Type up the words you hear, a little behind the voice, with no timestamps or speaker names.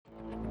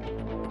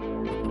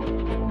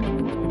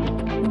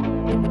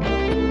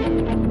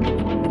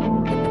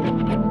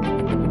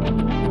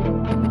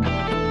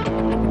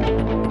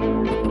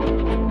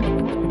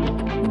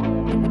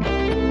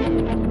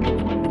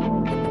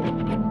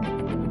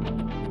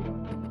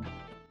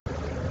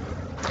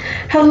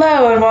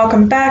Hello and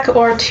welcome back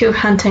to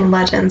Hunting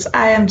Legends.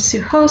 I am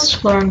Sue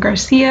host Lauren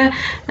Garcia,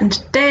 and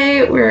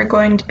today we're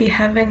going to be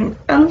having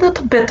a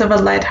little bit of a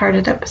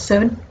lighthearted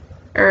episode.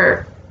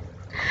 Not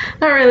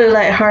really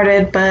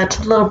lighthearted, but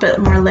a little bit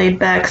more laid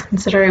back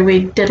considering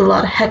we did a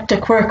lot of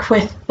hectic work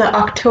with the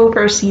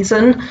October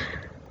season.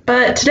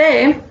 But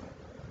today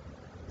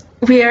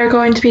we are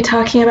going to be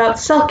talking about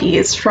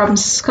Selkies from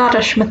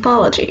Scottish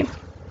mythology.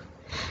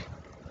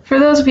 For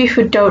those of you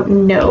who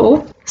don't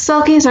know,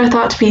 Selkies are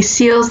thought to be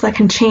seals that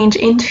can change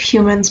into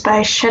humans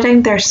by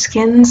shedding their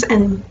skins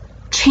and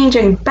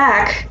changing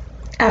back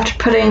after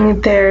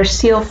putting their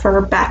seal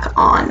fur back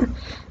on.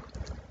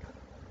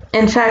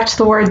 In fact,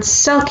 the word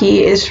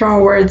Selkie is from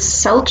a word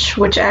selch,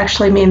 which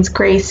actually means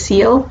grey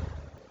seal.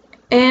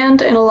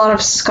 And in a lot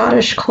of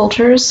Scottish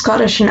cultures,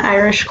 Scottish and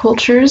Irish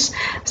cultures,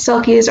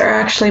 Selkies are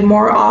actually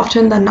more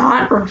often than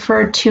not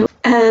referred to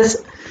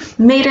as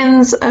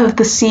maidens of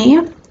the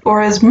sea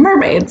or as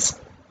mermaids.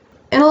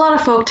 In a lot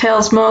of folk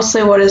tales,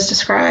 mostly what is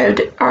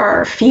described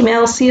are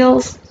female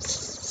seals.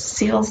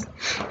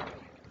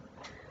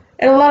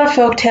 In a lot of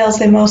folk tales,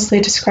 they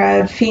mostly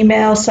describe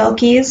female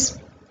Selkies,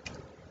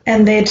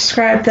 and they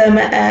describe them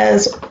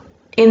as,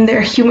 in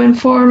their human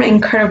form,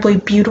 incredibly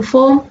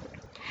beautiful.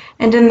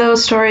 And in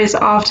those stories,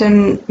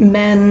 often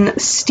men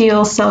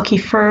steal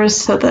Selkie furs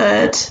so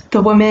that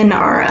the women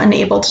are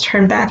unable to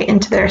turn back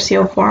into their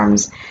seal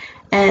forms,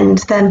 and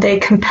then they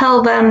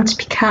compel them to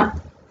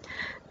become.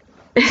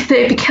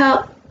 They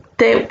compel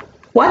the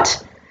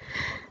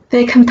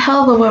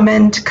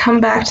women to come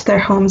back to their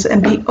homes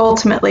and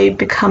ultimately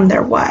become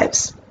their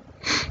wives.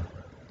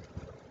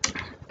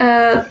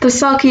 The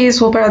Selkies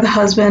will bear the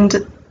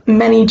husband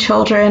many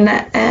children,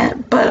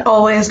 but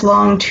always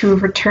long to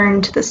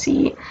return to the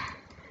sea.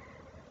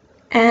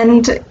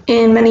 And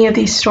in many of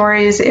these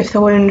stories, if the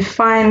woman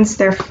finds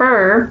their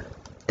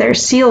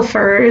seal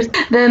fur,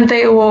 then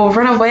they will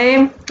run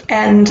away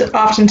and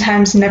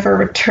oftentimes never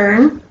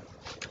return.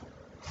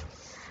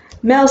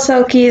 Male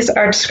Selkies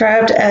are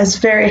described as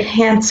very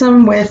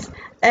handsome with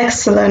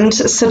excellent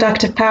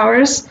seductive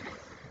powers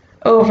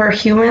over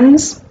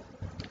humans,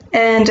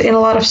 and in a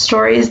lot of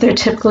stories they're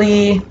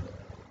typically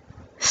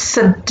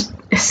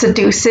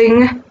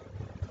seducing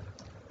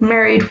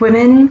married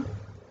women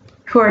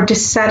who are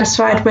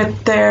dissatisfied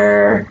with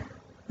their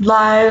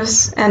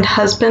lives and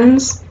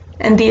husbands,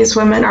 and these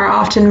women are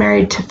often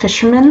married to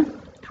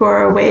fishermen who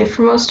are away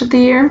for most of the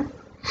year.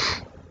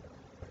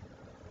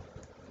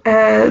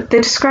 They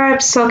describe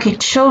Selkie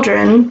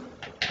children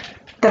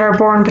that are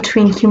born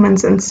between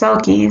humans and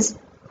Selkies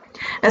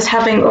as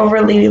having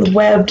overly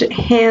webbed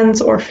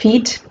hands or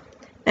feet,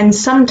 and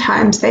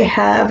sometimes they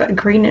have a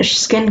greenish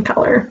skin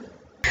color.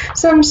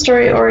 Some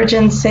story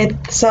origins say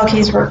that the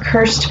Selkies were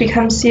cursed to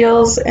become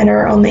seals and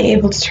are only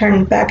able to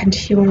turn back into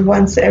human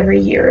once every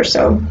year or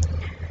so.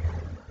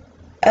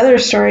 Other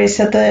stories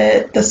said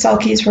that the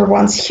Selkies were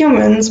once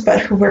humans, but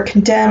who were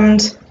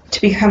condemned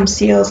to become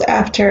seals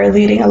after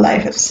leading a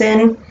life of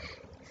sin,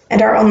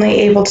 and are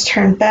only able to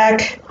turn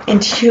back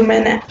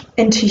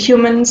into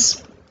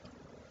humans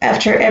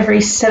after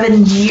every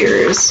 7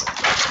 years.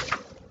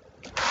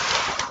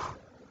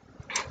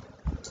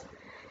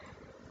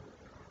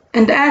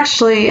 And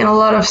actually, in a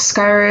lot of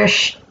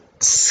Skyrish,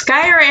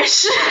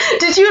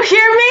 did you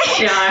hear me?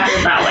 Yeah, I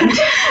heard that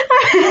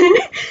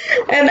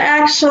one. And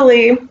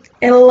actually,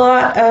 in a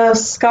lot of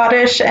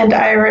Scottish and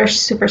Irish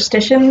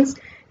superstitions,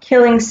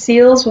 killing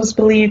seals was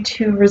believed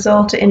to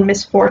result in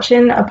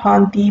misfortune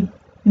upon the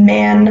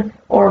man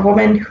or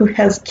woman who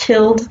has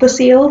killed the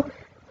seal.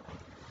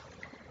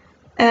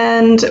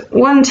 And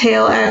one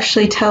tale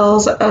actually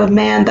tells of a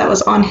man that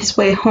was on his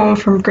way home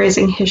from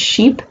grazing his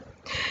sheep,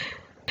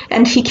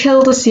 and he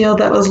killed a seal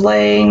that was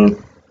laying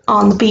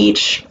on the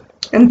beach,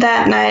 and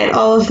that night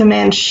all of the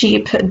man's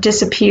sheep had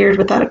disappeared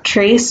without a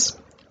trace,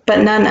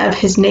 but none of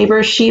his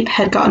neighbor's sheep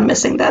had gone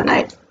missing that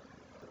night.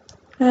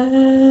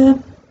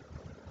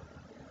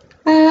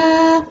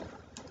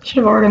 Should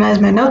have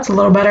organized my notes a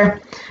little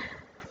better.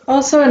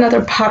 Also,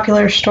 another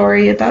popular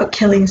story about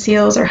killing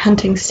seals or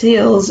hunting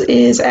seals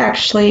is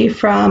actually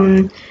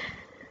from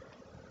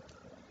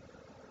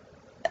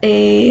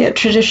a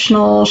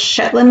traditional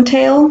Shetland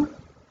tale,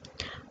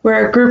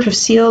 where a group of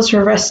seals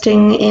were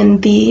resting in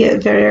the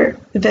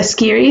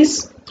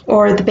Veskyries,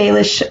 or the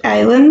Baelish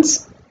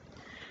Islands,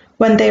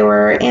 when they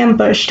were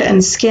ambushed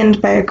and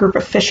skinned by a group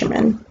of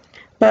fishermen.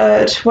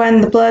 But when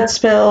the blood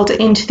spilled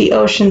into the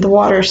ocean, the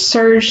water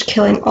surged,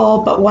 killing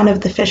all but one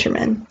of the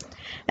fishermen.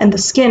 And the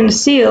skinned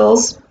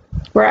seals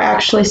were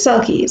actually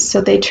Selkies, so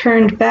they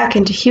turned back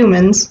into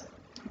humans,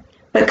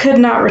 but could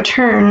not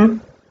return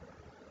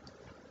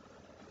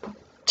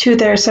to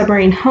their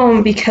submarine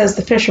home because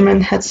the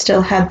fishermen had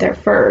still had their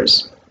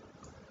furs.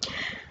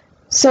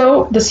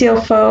 So the seal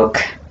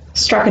folk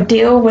struck a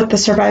deal with the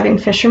surviving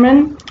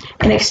fishermen.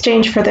 In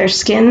exchange for their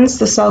skins,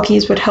 the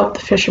Selkies would help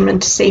the fishermen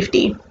to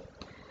safety.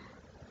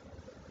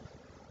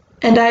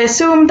 And I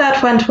assume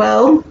that went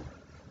well,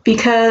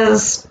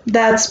 because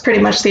that's pretty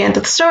much the end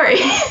of the story.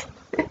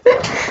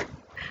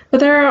 But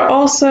there are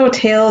also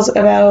tales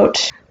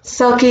about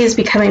Selkies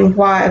becoming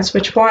wives,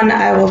 which one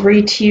I will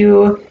read to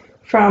you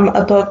from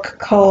a book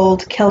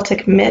called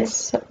Celtic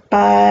Myths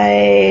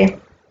by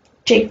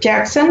Jake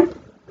Jackson.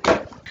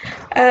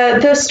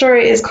 This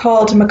story is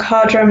called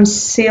MacCodrum's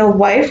Seal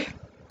Wife.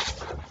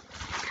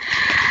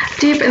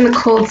 Deep in the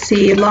cold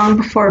sea, long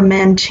before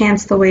men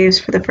chanced the waves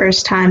for the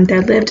first time,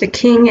 there lived a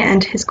king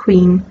and his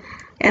queen,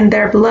 and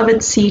their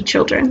beloved sea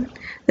children.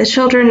 The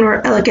children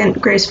were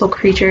elegant, graceful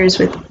creatures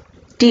with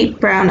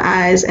deep brown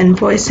eyes and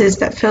voices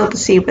that filled the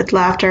sea with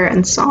laughter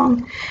and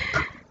song.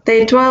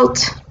 They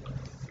dwelt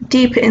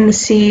deep in the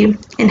sea,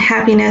 in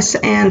happiness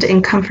and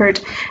in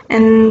comfort,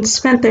 and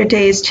spent their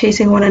days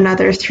chasing one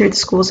another through the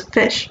schools of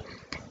fish,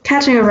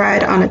 catching a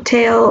ride on a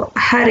tail,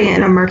 hiding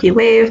in a murky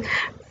wave,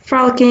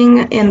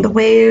 frolicking in the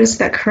waves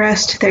that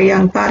caressed their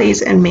young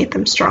bodies and made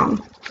them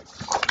strong.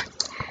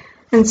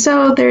 And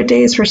so their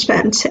days were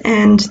spent,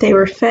 and they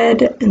were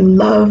fed and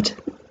loved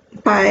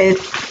by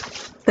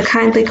the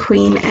kindly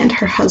queen and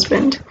her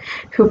husband,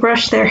 who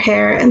brushed their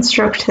hair and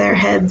stroked their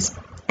heads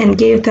and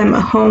gave them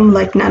a home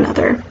like none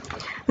other,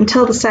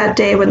 until the sad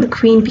day when the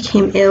queen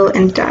became ill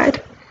and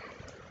died,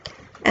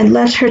 and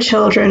left her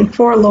children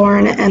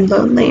forlorn and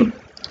lonely,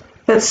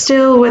 but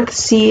still with the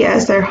sea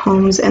as their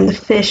homes and the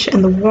fish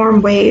and the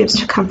warm waves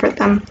to comfort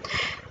them.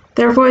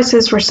 Their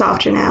voices were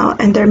softer now,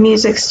 and their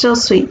music still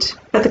sweet,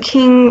 but the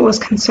king was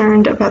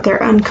concerned about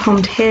their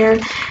uncombed hair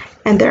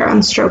and their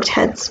unstroked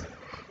heads.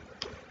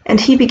 And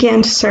he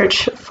began to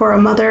search for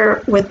a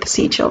mother with the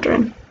sea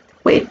children.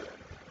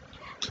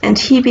 And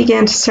he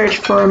began to search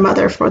for a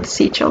mother for the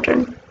sea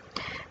children.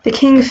 The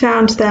king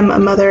found them a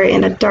mother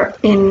in a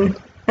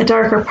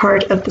darker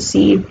part of the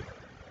sea,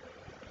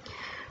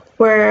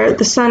 where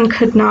the sun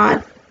could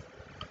not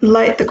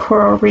light the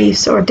coral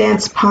reefs or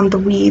dance upon the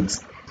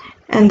weeds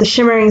and the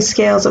shimmering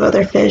scales of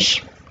other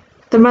fish.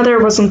 The mother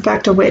was in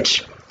fact a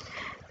witch,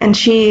 and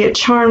she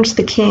charmed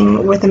the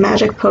king with a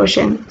magic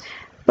potion,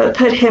 but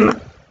put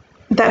him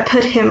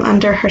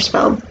under her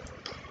spell.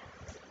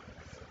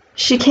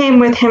 She came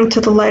with him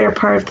to the lighter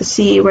part of the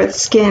sea, where the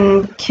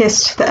skin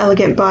kissed the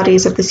elegant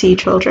bodies of the sea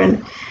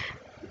children,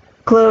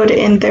 glowed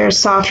in their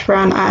soft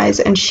brown eyes,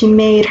 and she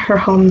made her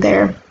home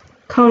there,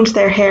 combed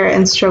their hair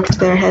and stroked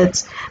their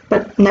heads,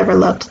 but never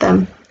loved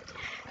them.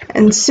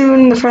 And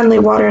soon the friendly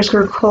waters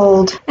grew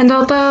cold, and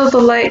although the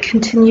light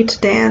continued to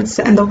dance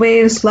and the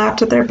waves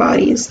lapped at their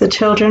bodies, the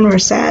children were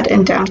sad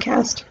and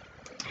downcast.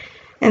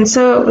 And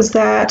so it was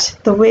that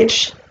the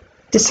witch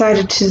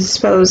decided to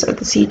dispose of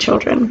the sea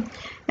children,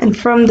 and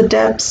from the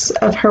depths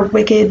of her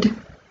wicked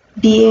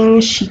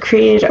being she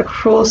created a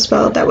cruel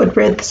spell that would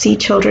rid the sea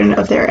children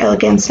of their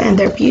elegance and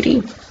their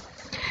beauty.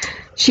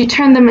 She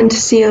turned them into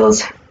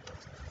seals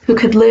who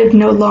could live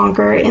no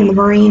longer in the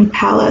marine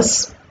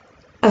palace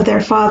of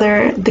their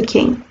father, the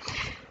king.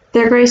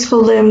 Their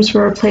graceful limbs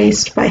were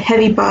replaced by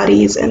heavy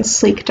bodies and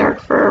sleek dark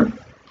fur.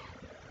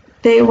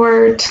 They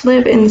were to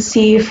live in the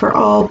sea for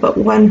all but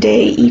one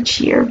day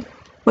each year,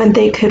 when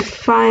they could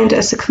find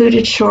a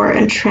secluded shore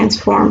and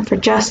transform for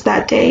just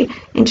that day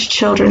into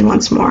children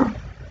once more.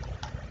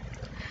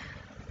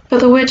 But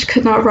the witch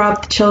could not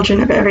rob the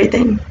children of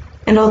everything,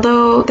 and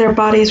although their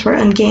bodies were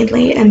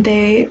ungainly and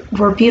they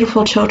were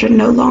beautiful children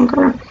no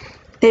longer,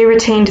 they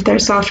retained their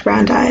soft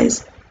brown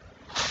eyes,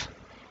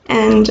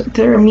 and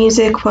their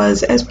music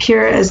was as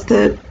pure as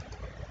the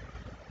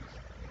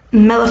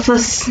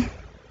mellifluous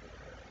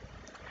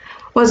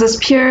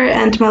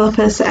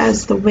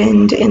as the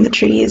wind in the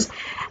trees,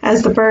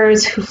 as the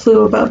birds who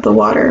flew above the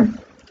water.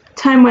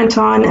 Time went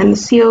on, and the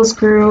seals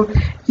grew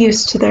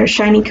used to their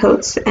shiny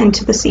coats and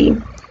to the sea,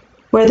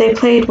 where they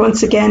played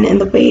once again in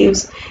the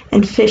waves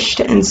and fished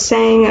and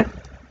sang,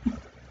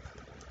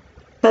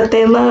 but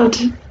they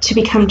loved to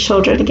become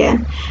children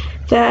again,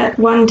 that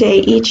one day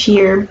each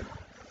year,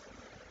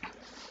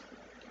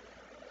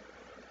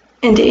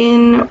 and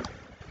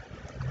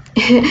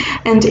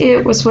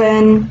it was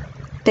when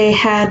they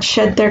had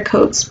shed their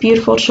coats,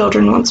 beautiful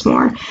children once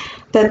more,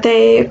 that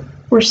they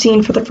were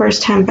seen for the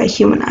first time by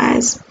human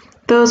eyes,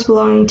 those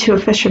belonging to a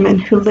fisherman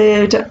who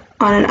lived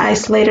on an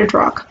isolated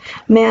rock,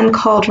 a man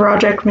called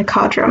Roderick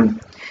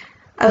MacCodrum,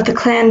 of the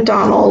clan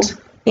Donald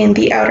in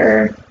the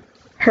Outer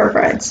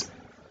Hebrides.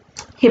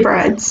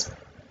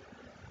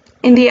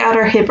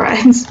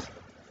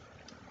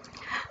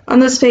 On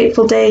this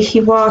fateful day he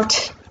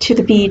walked to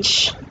the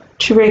beach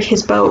to rig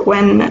his boat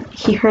when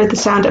he heard the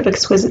sound of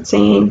exquisite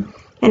singing,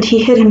 and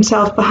he hid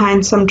himself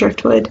behind some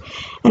driftwood,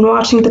 and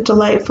watching the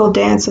delightful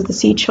dance of the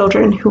sea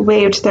children who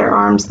waved their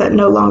arms that were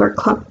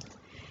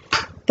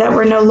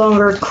no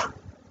longer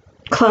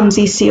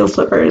clumsy seal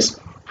flippers,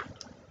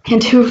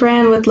 and who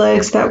ran with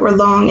legs that were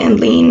long and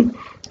lean.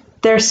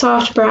 Their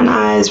soft brown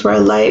eyes were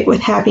alight with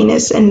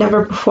happiness, and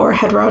never before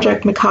had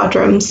Roderick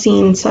MacCodrum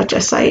seen such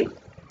a sight.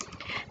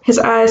 His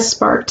eyes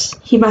sparked.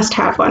 He must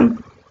have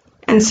one.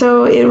 And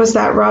so it was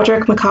that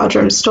Roderick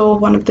MacCodrum stole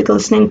one of the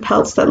glistening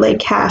pelts that lay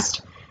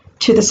cast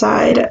to the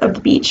side of the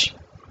beach,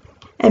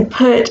 and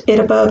put it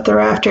above the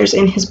rafters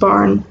in his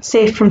barn,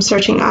 safe from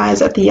searching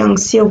eyes of the young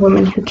seal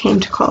woman who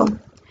came to call.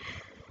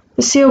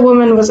 The seal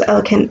woman was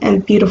elegant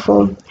and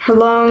beautiful, her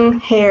long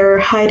hair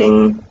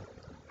hiding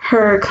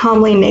her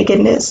comely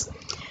nakedness.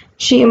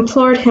 She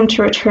implored him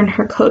to return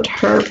her coat to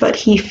her, but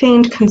he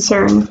feigned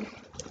concern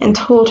and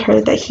told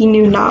her that he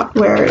knew not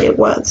where it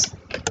was.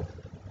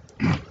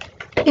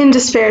 In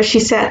despair, she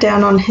sat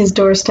down on his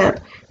doorstep,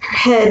 her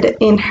head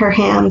in her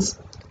hands,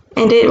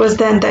 and it was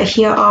then that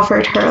he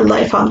offered her a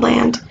life on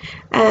land,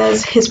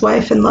 as his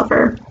wife and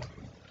lover.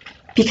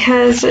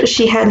 Because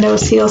she had no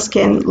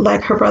sealskin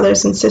like her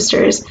brothers and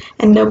sisters,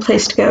 and no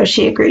place to go,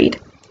 she agreed.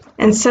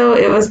 And so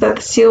it was that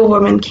the seal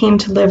woman came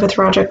to live with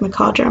Roderick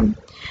MacCallum,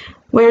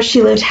 where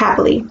she lived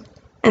happily.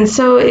 And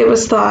so it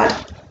was thought,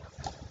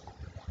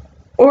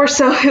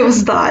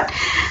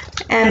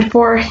 and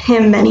bore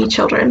him many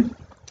children.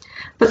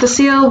 But the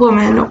seal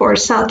woman, or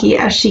Selkie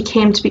as she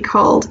came to be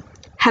called,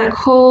 had a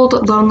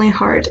cold, lonely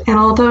heart, and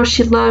although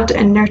she loved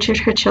and nurtured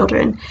her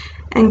children,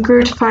 and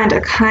grew to find a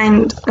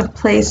kind of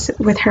place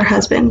with her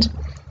husband,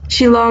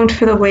 she longed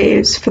for the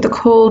waves, for the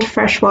cold,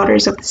 fresh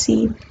waters of the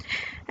sea,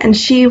 and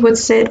she would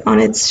sit on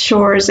its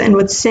shores and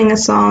would sing a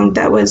song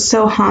that was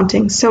so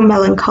haunting, so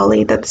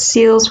melancholy, that the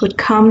seals would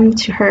come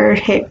to her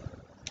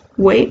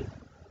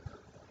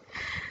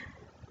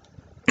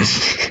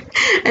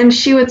and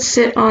she would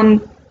sit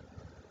on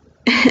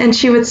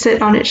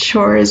its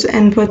shores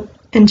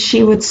and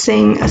she would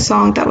sing a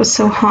song that was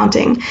so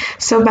haunting,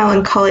 so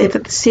melancholy,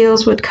 that the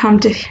seals would come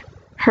to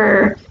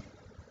her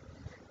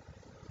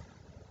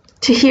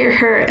to hear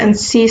her and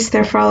cease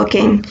their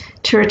frolicking,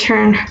 to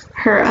return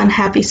her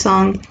unhappy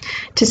song,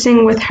 to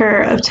sing with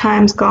her of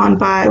times gone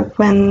by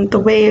when the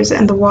waves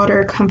and the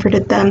water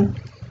comforted them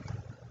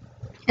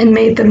and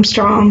made them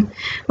strong,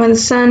 when the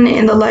sun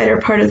in the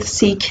lighter part of the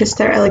sea kissed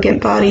their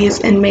elegant bodies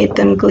and made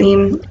them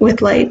gleam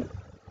with light.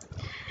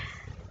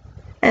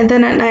 And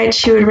then at night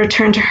she would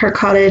return to her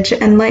cottage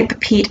and light the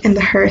peat in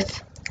the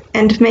hearth,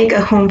 and make a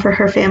home for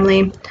her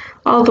family,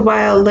 all the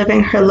while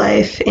living her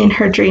life in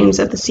her dreams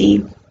of the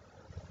sea.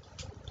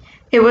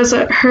 It was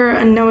her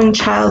unknowing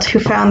child who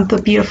found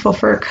the beautiful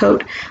fur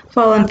coat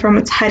fallen from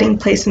its hiding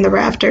place in the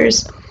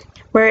rafters,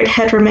 where it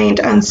had remained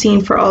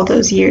unseen for all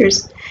those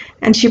years,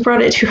 and she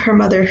brought it to her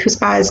mother,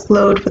 whose eyes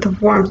glowed with a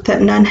warmth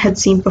that none had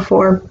seen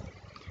before.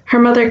 Her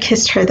mother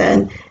kissed her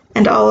then,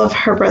 and all of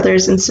her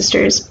brothers and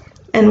sisters,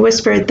 and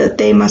whispered that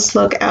they must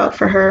look out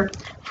for her,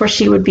 for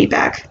she would be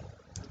back.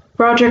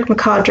 Roderick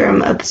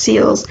MacCallum of the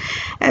Seals,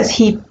 as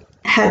he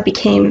had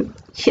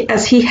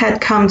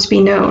come to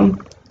be known,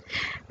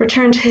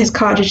 returned to his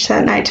cottage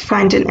that night to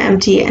find it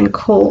empty and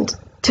cold,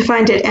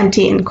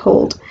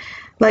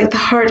 like the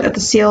heart of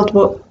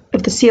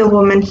the seal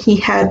woman he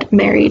had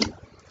married,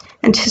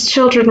 and his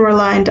children were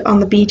lying on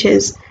the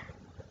beaches,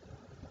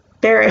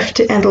 bereft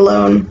and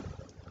alone,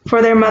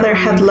 for their mother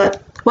had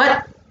let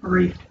what?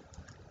 Bereaved.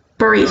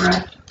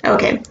 Bereaved.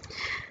 Okay.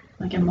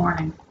 Like in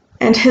mourning.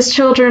 And his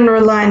children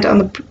were lying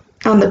on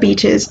the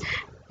beaches,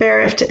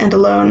 bereft and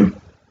alone,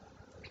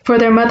 for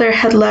their mother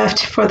had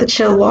left for the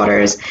chill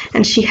waters,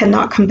 and she had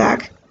not come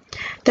back.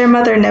 Their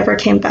mother never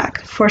came back,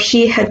 for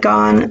she had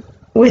gone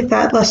with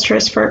that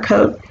lustrous fur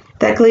coat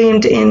that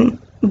gleamed in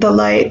the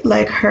light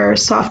like her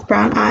soft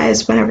brown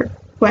eyes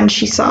when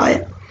she saw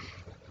it.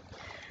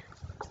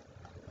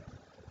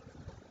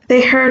 They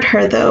heard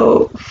her,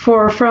 though,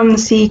 for from the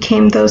sea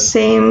came those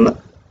same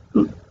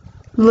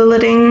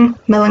lilting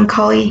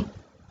melancholy.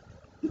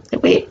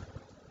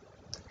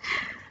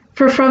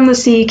 For from the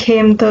sea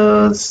came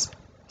those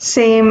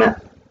same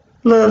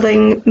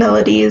lilting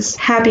melodies,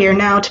 happier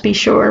now to be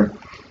sure,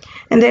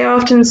 and they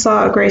often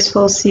saw a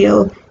graceful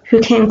seal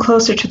who came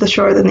closer to the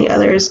shore than the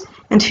others,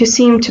 and who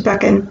seemed to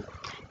beckon,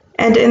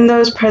 and in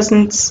whose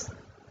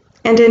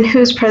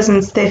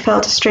presence they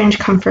felt a strange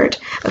comfort,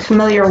 a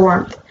familiar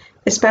warmth,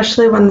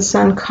 especially when the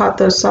sun caught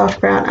those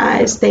soft brown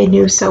eyes they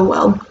knew so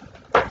well.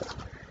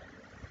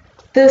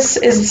 This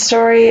is the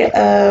story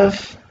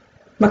of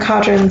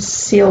MacCallum's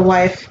seal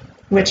wife,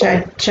 which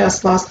I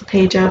just lost the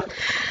page of.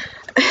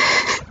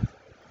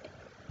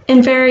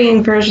 In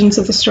varying versions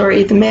of the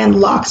story, the man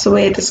locks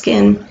away the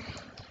skin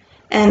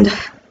and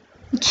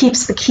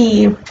keeps the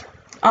key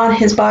on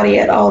his body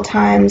at all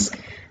times,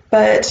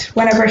 but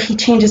whenever he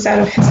changes out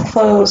of his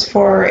clothes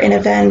for an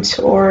event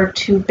or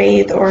to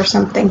bathe or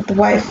something, the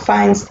wife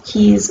finds the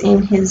keys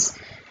in his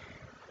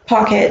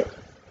pocket,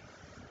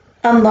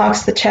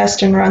 unlocks the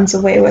chest, and runs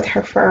away with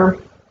her fur.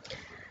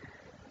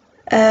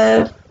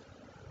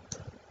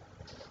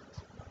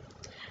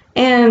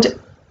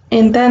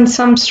 And then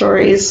some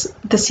stories,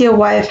 the seal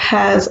wife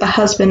has a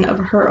husband of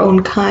her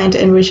own kind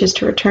and wishes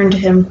to return to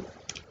him.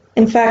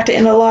 In fact,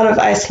 in a lot of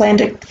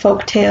Icelandic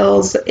folk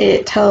tales,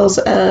 it tells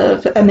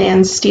of a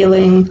man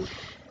stealing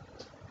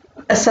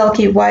a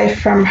Selkie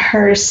wife from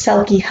her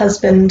Selkie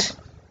husband.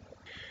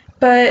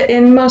 But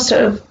in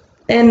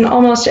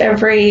almost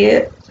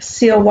every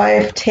seal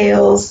wife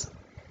tales,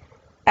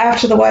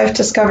 after the wife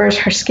discovers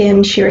her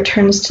skin, she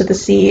returns to the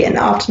sea and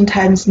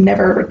oftentimes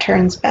never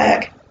returns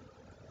back.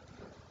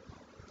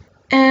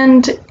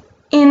 And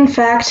in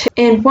fact,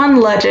 in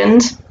one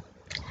legend,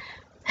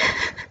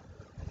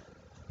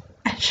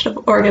 I should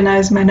have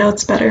organized my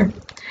notes better.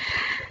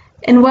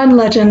 In one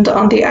legend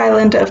on the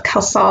island of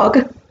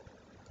Kalsog,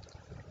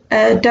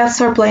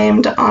 deaths are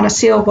blamed on a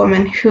seal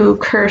woman who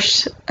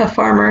cursed a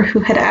farmer who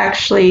had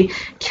actually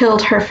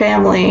killed her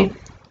family,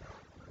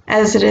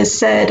 as it is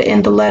said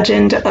in the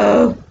legend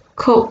of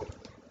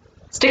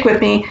stick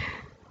with me,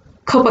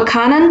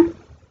 Kopakanan,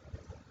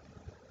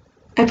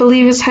 I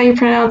believe is how you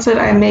pronounce it.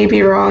 I may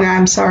be wrong.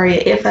 I'm sorry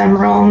if I'm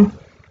wrong.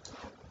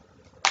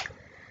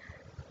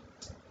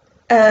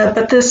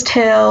 But this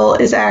tale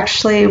is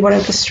actually one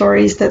of the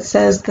stories that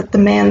says that the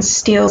man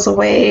steals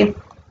away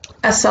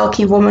a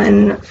Selkie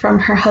woman from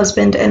her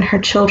husband and her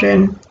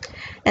children,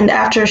 and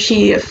after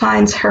she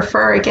finds her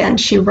fur again,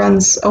 she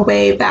runs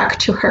away back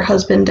to her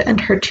husband and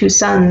her 2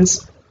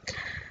 sons.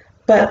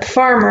 But the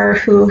farmer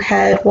who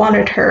had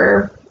wanted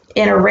her,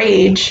 in a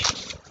rage,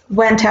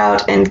 went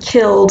out and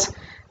killed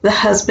the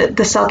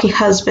Selkie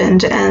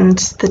husband and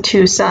the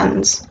 2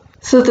 sons.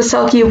 So the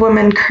Selkie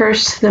woman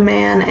cursed the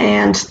man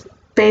and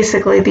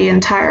basically the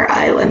entire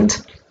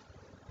island.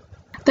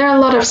 There are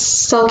a lot of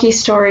Selkie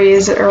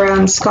stories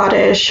around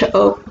Scottish,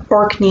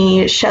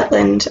 Orkney,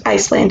 Shetland,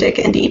 Icelandic,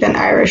 and even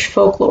Irish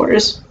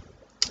folklores.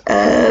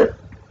 A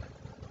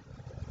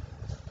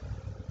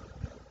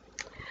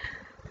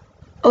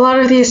lot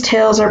of these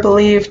tales are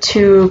believed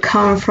to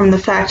come from the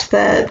fact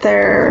that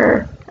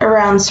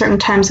around certain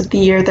times of the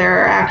year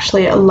there are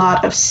actually a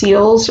lot of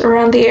seals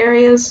around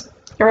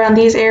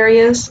these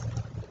areas.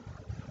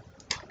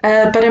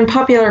 But in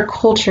popular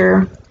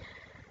culture,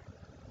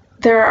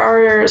 there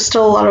are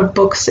still a lot of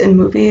books and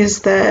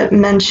movies that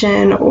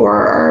mention or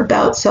are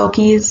about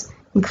Selkies,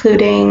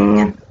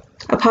 including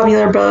a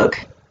popular book,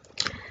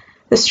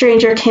 The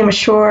Stranger Came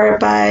Ashore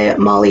by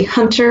Molly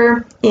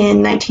Hunter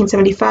in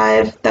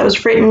 1975. That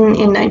was written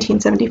in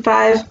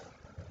 1975.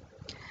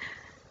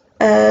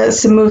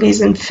 Some movies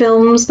and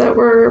films that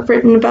were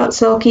written about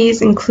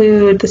Selkies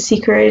include The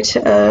Secret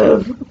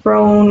of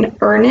Roan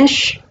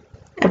Urnish,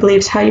 I believe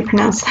is how you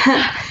pronounce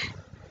that,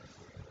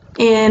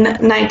 in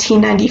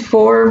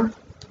 1994,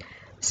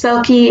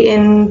 Selkie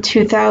in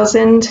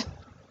 2000,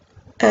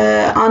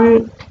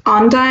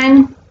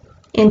 Ondine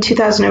in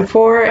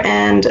 2004,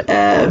 and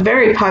a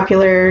very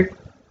popular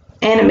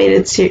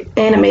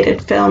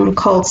animated film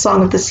called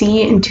Song of the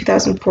Sea in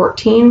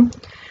 2014,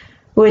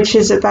 which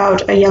is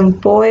about a young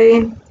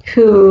boy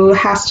who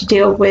has to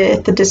deal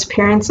with the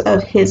disappearance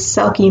of his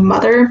Selkie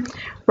mother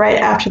right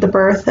after the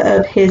birth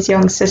of his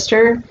young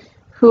sister,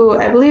 who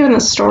I believe in the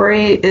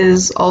story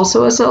is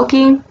also a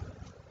Selkie.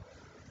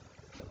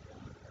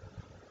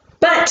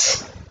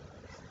 But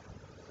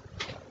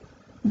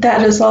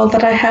that is all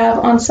that I have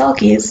on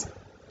Selkies.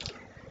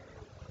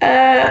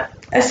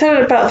 I said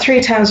it about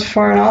 3 times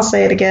before, and I'll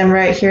say it again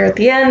right here at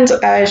the end.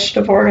 I should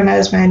have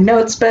organized my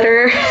notes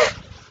better.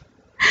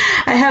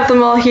 I have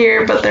them all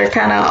here, but they're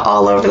kind of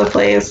all over the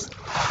place,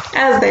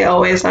 as they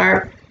always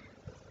are.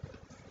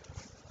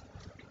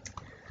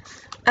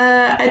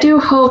 I do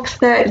hope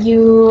that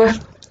you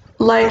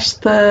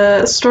liked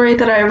the story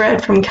that I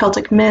read from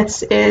Celtic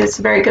Myths. It's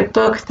a very good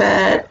book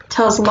that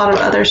tells a lot of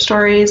other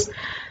stories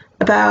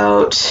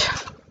about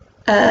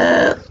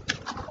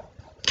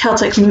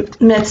Celtic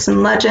myths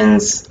and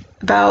legends,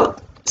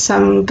 about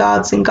some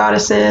gods and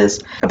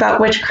goddesses,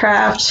 about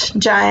witchcraft,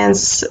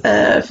 giants,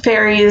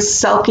 fairies,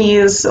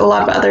 selkies, a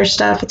lot of other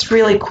stuff. It's a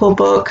really cool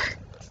book.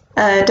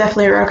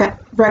 Definitely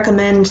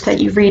recommend that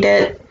you read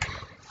it.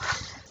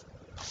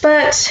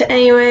 But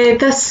anyway,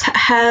 this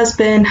has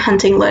been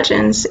Hunting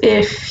Legends.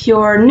 If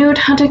you're new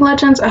to Hunting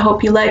Legends, I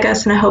hope you like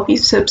us and I hope you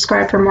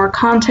subscribe for more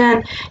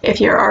content.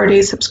 If you're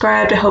already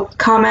subscribed, I hope you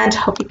comment.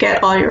 I hope you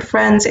get all your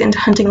friends into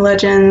Hunting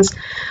Legends.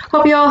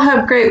 Hope you all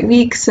have great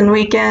weeks and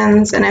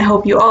weekends, and I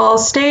hope you all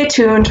stay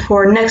tuned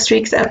for next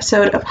week's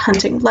episode of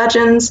Hunting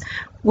Legends,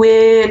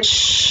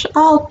 which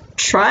I'll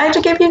try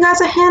to give you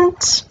guys a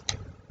hint.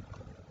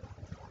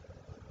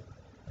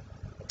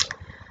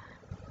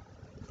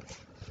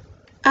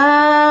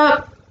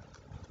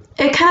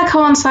 It kind of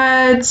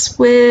coincides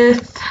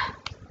with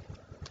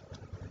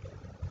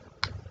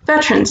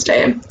Veterans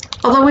Day,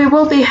 although we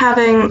will be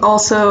having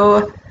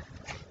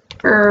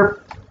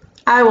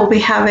I will be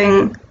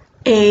having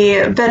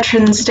a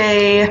Veterans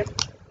Day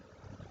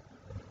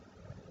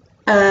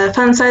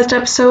fun-sized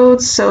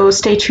episode, so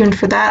stay tuned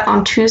for that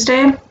on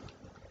Tuesday.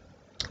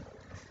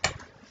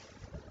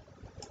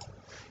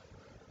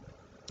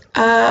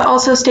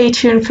 Also stay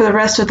tuned for the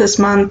rest of this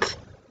month.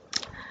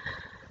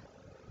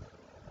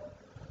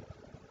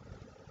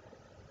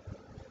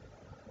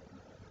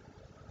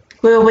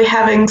 We'll be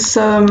having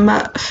some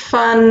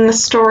fun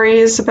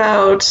stories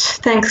about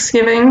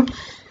Thanksgiving.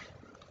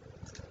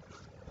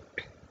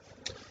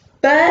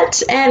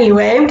 But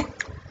anyway,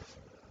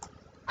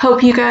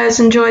 hope you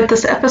guys enjoyed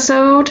this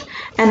episode,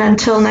 and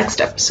until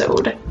next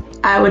episode,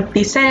 I will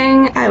be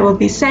saying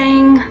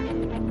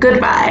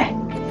goodbye.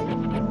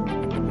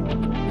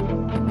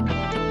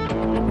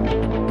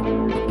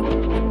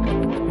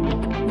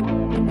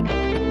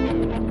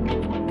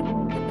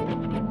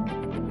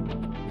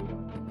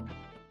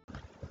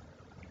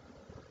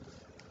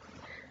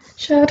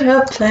 Should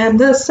have planned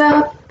this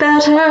out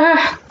better.